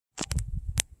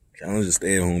Challenge to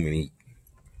stay at home and eat.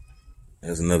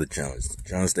 That's another challenge.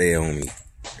 Challenge to stay at home and eat.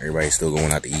 Everybody's still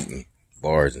going out to eat in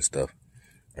bars and stuff.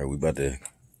 All right, we about to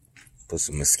put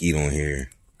some mesquite on here.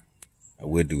 I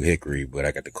would do hickory, but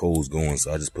I got the coals going,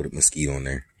 so I just put a mesquite on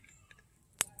there.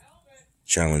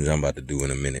 Challenge I'm about to do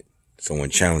in a minute. Someone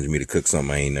challenged me to cook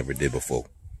something I ain't never did before.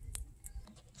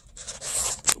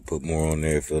 So put more on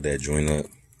there, fill that joint up.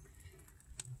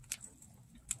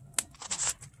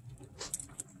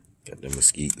 Got the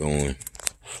mesquite going.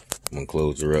 I'm gonna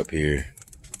close her up here.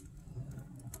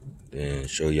 Then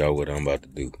show y'all what I'm about to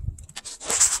do.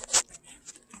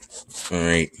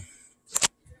 Alright.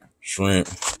 Shrimp.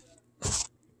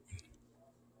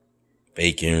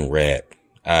 Bacon wrap.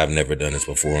 I've never done this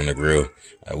before on the grill.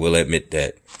 I will admit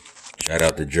that. Shout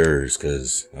out to Jers,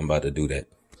 cause I'm about to do that.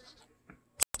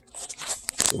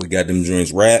 So we got them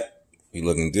joints wrapped. We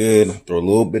looking good. Throw a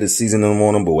little bit of seasoning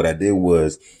on them, but what I did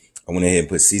was I went ahead and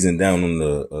put seasoning down on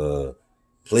the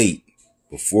plate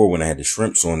before when I had the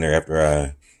shrimps on there after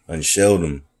I unshelled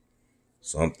them.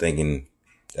 So I'm thinking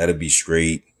that'll be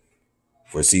straight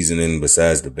for seasoning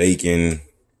besides the bacon.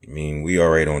 I mean, we all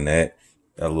right on that.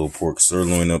 Got a little pork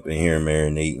sirloin up in here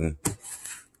marinating.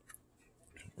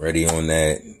 Ready on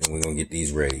that. And we're going to get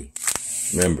these ready.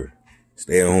 Remember,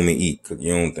 stay at home and eat. Cook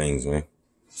your own things, man.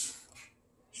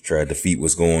 Just try to defeat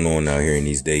what's going on out here in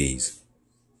these days.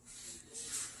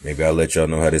 Maybe I'll let y'all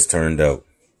know how this turned out.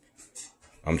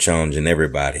 I'm challenging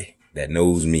everybody that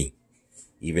knows me.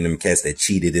 Even them cats that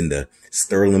cheated in the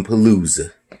Sterling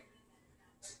Palooza.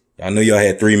 I know y'all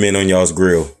had 3 men on y'all's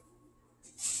grill.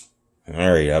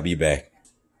 All right, I'll be back.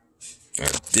 I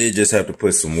did just have to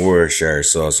put some Worcestershire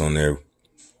sauce on there.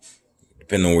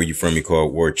 Depending on where you're from, you call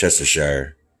it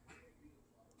Worcestershire.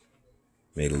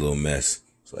 Made a little mess.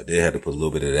 So I did have to put a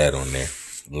little bit of that on there.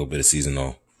 A little bit of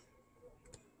seasoning.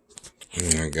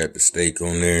 I got the steak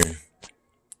on there.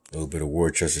 A little bit of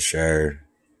Worcestershire.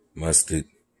 Mustard.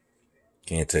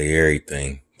 Can't tell you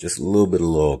everything. Just a little bit of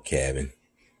log cabin.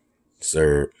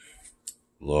 Syrup.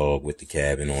 Log with the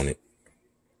cabin on it.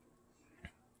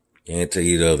 Can't tell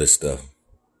you the other stuff.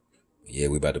 Yeah,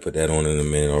 we about to put that on in a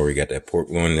minute. Already got that pork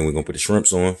on, and then we're gonna put the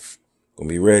shrimps on. Gonna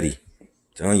be ready.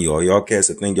 Telling you, all y'all cats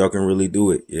that think y'all can really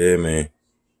do it. Yeah, man.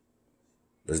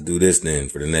 Let's do this then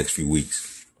for the next few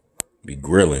weeks. Be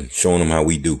grilling, showing them how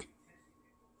we do.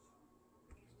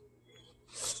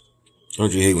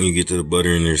 Don't you hate when you get to the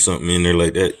butter and there's something in there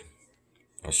like that?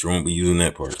 I sure won't be using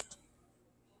that part.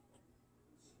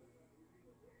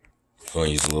 I'm gonna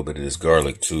use a little bit of this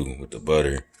garlic too with the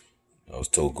butter. I was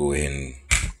told go ahead and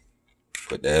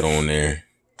put that on there.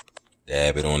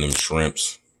 Dab it on them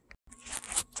shrimps.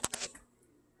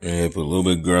 Yeah, put a little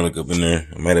bit of garlic up in there.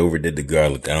 I might have overdid the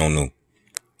garlic. I don't know.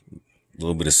 A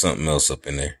little bit of something else up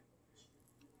in there.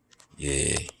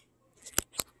 Yeah.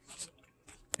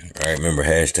 Alright, remember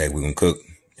hashtag we gonna cook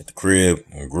at the crib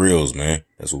on grills, man.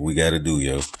 That's what we gotta do,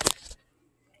 yo.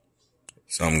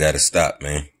 Something gotta stop,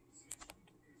 man.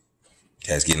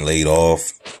 Cats getting laid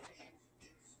off.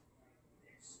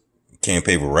 Can't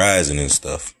pay Verizon and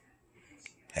stuff.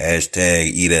 Hashtag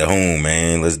eat at home,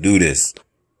 man. Let's do this.